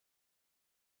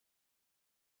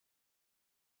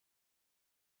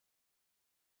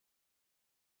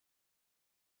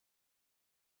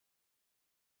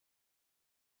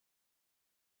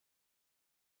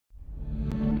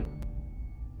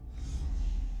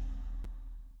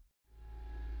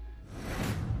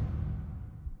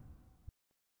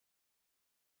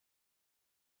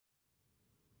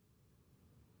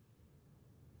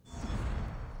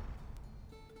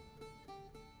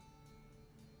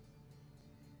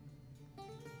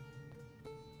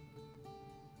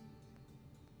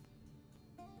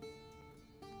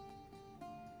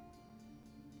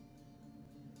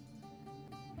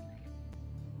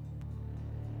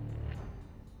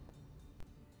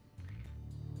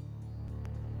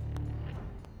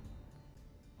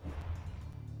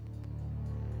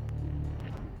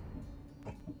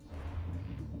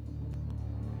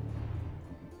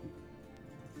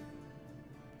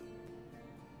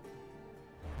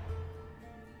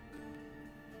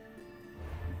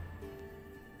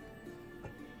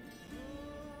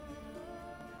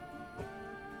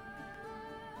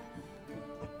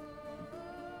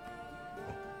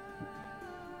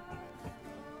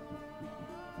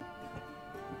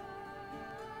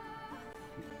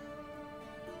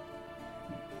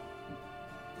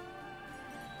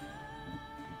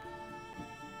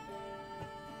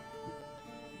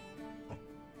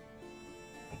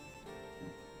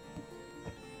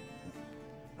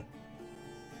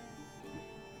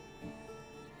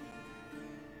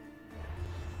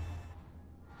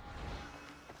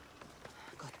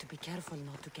careful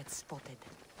not to get spotted.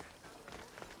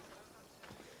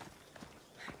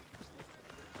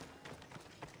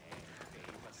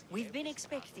 We've been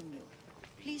expecting you.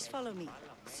 Please follow me.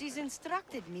 She's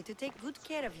instructed me to take good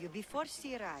care of you before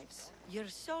she arrives. Your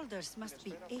shoulders must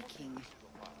be aching.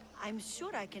 I'm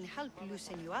sure I can help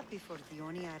loosen you up before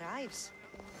Dione arrives.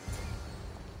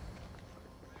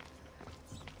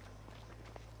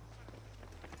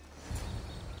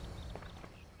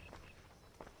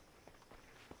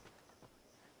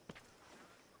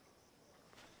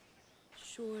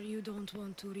 Sure you don't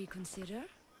want to reconsider?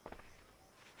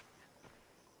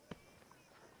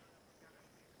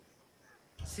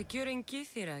 Securing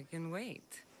Kithira can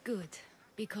wait. Good,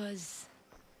 because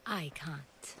I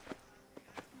can't.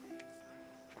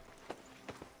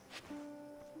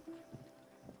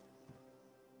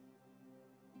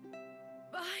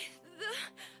 By the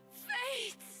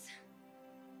fates!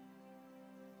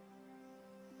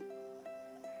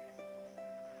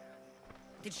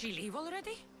 Did she leave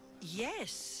already?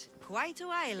 Yes, quite a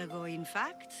while ago, in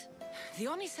fact.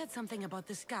 Dione said something about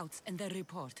the scouts and their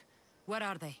report. Where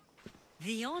are they?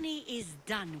 Dione is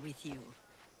done with you.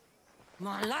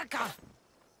 Malaka!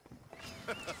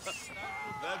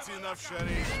 That's enough,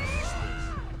 Sherry.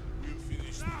 We'll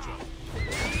finish the job.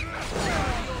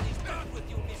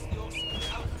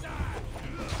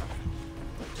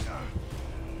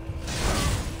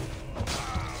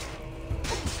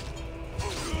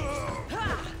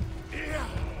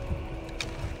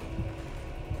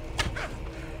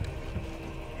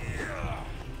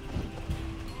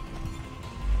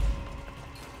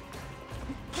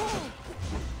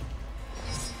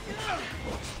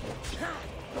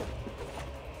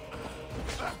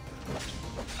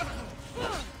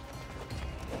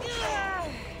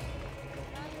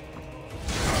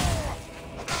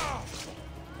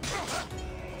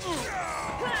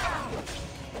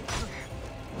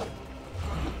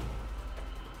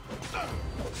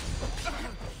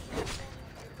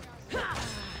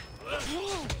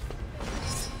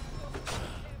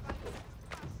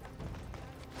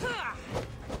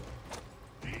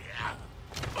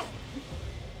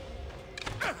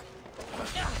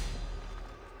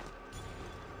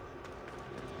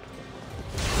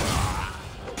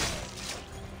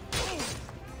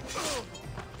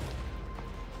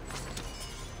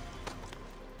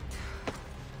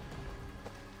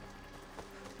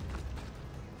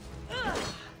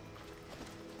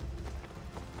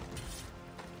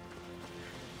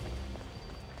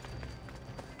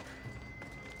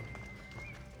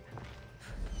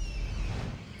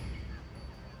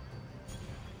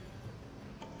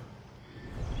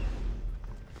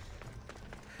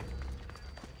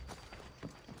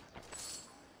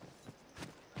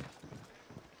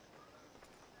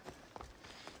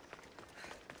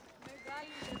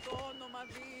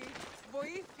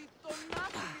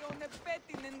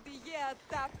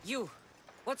 You!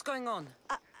 What's going on?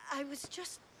 I was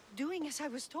just doing as I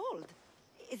was told.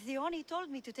 Dione told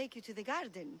me to take you to the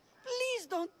garden. Please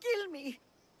don't kill me!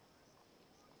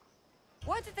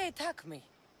 Why did they attack me?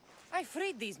 I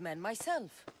freed these men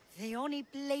myself. Dione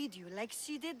played you like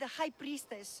she did the High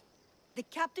Priestess. The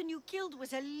captain you killed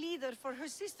was a leader for her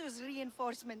sister's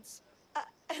reinforcements.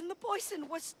 And the poison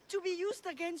was to be used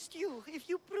against you if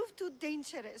you prove too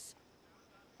dangerous.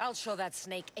 I'll show that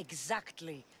snake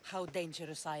exactly how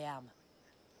dangerous I am.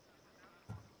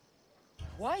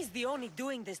 Why is Dione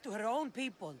doing this to her own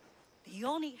people?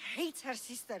 Dione hates her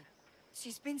sister.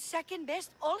 She's been second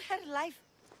best all her life.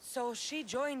 So she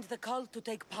joined the cult to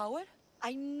take power?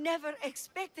 I never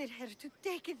expected her to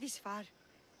take it this far.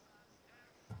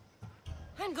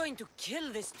 I'm going to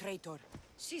kill this traitor.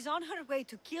 She's on her way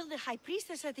to kill the High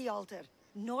Priestess at the altar,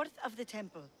 north of the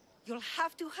temple. You'll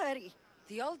have to hurry.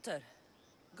 The altar?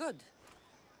 Good.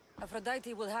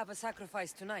 Aphrodite will have a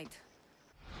sacrifice tonight.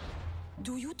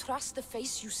 Do you trust the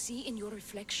face you see in your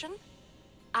reflection?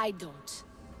 I don't.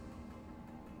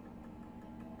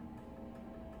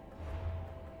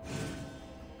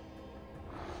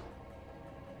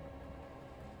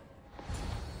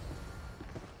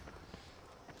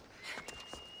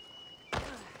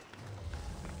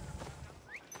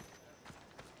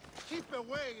 Keep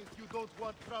away if you don't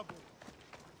want trouble.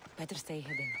 Better stay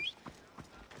hidden.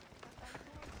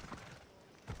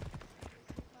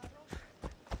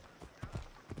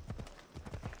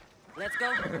 Let's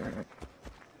go.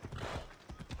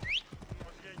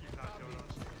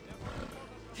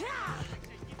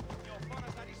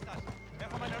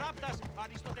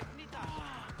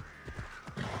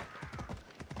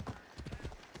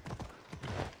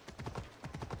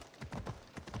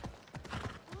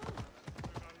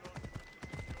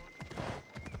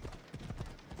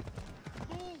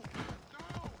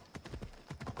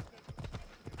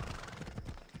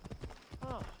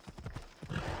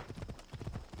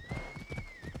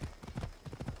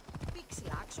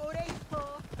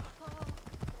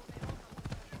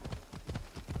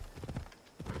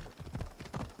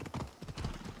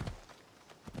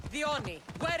 Vioni,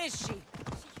 where is she?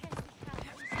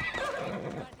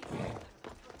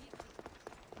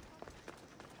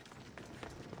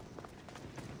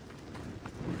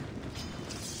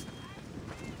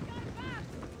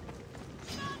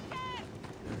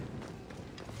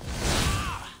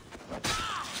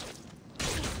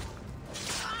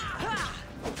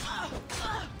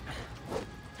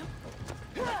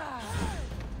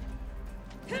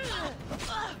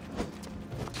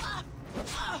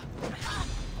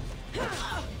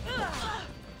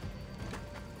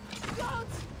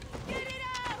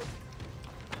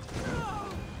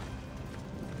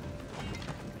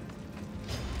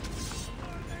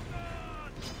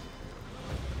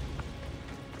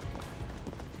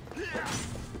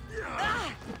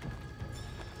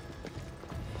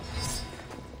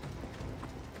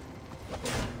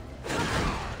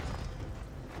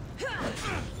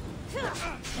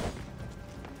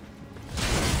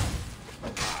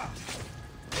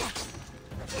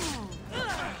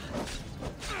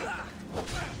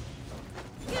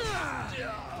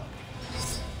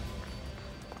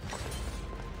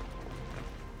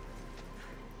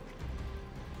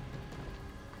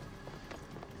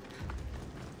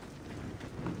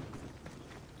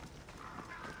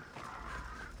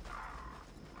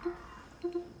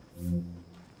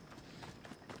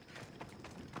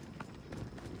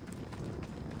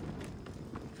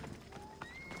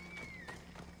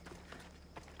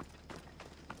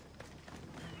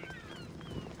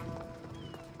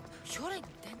 You're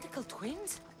identical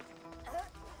twins?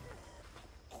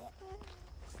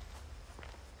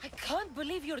 I can't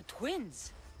believe you're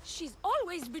twins. She's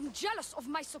always been jealous of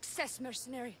my success,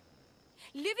 mercenary.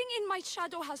 Living in my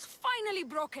shadow has finally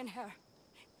broken her.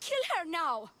 Kill her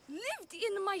now! Lived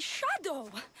in my shadow!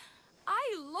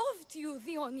 I loved you,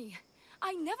 Vioni.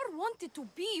 I never wanted to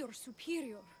be your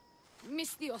superior.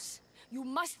 Misthios, you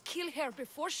must kill her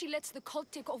before she lets the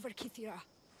cult take over Kythera.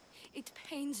 It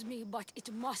pains me, but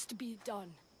it must be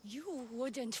done. You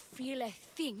wouldn't feel a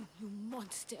thing, you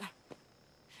monster.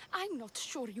 I'm not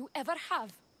sure you ever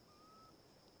have.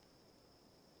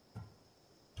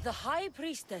 The High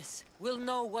Priestess will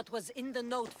know what was in the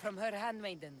note from her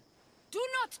handmaiden. Do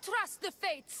not trust the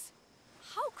fates!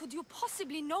 How could you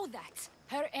possibly know that?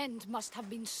 Her end must have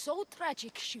been so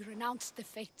tragic she renounced the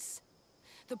fates.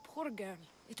 The poor girl,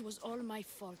 it was all my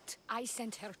fault. I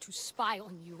sent her to spy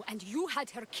on you, and you had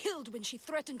her killed when she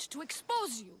threatened to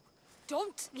expose you.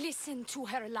 Don't listen to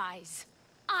her lies.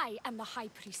 I am the High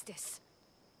Priestess.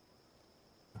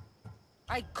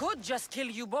 I could just kill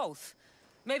you both.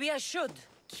 Maybe I should.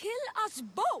 Kill us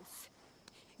both?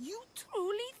 You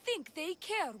truly think they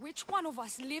care which one of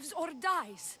us lives or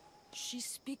dies? She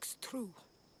speaks true.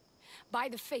 By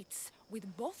the fates,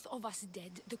 with both of us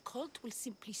dead, the cult will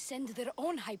simply send their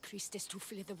own High Priestess to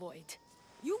fill the void.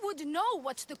 You would know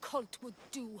what the cult would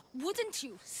do, wouldn't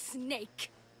you,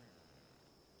 Snake?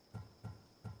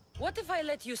 What if I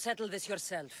let you settle this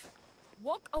yourself?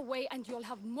 Walk away and you'll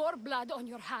have more blood on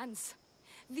your hands.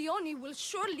 The Oni will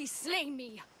surely slay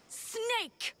me.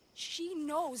 Snake! She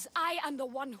knows I am the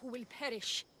one who will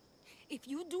perish. If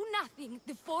you do nothing,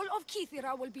 the fall of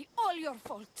Kythera will be all your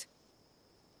fault.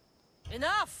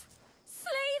 Enough!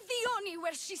 Slay the Oni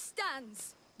where she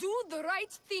stands. Do the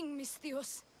right thing,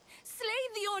 Misthios. Slay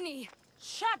the Oni.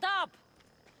 Shut up!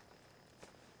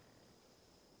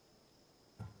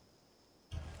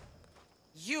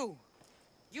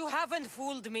 You haven't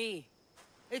fooled me.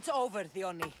 It's over,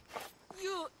 Theoni.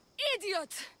 You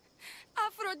idiot!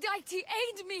 Aphrodite,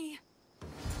 aid me!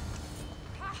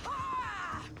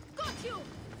 Ha-ha! Got you!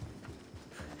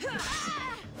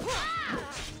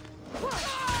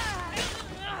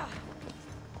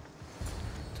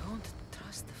 Don't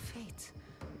trust the fates.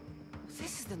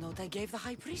 This is the note I gave the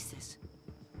High Priestess.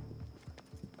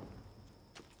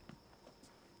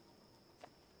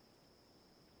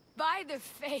 By the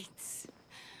fates!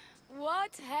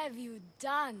 What have you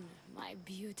done, my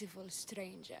beautiful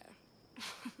stranger?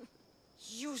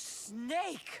 You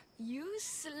snake! You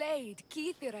slayed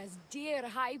Kythera's dear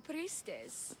High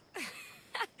Priestess.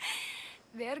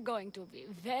 They're going to be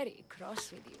very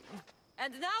cross with you.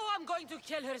 And now I'm going to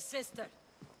kill her sister.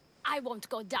 I won't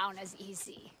go down as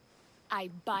easy. I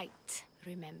bite,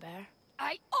 remember?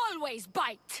 I always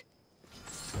bite!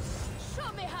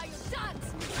 Show me how you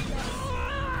dance,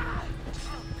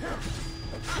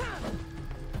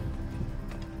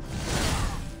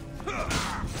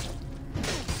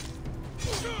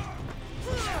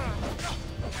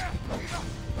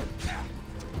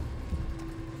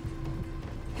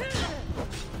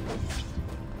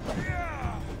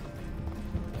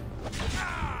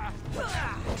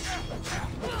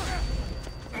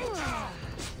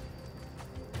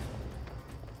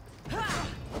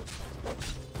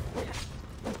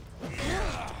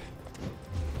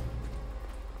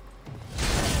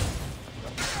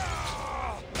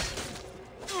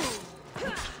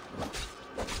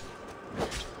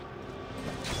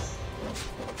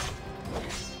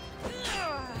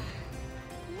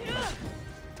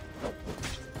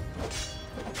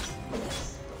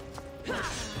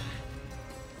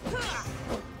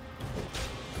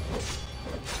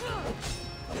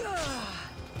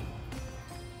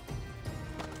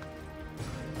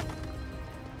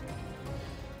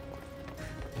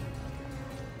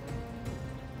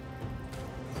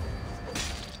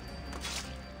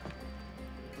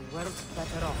 felt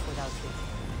better off without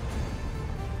you.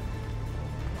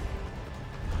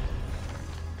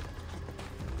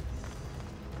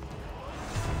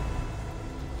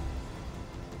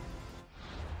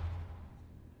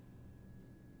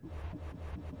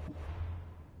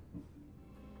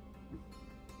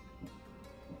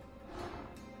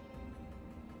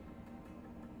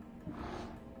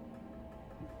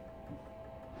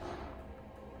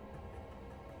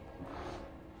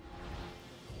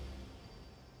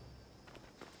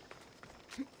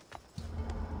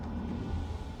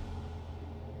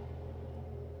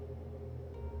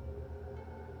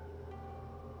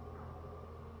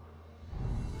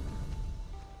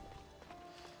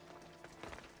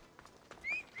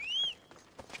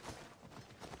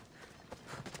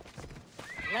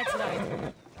 Let's learn.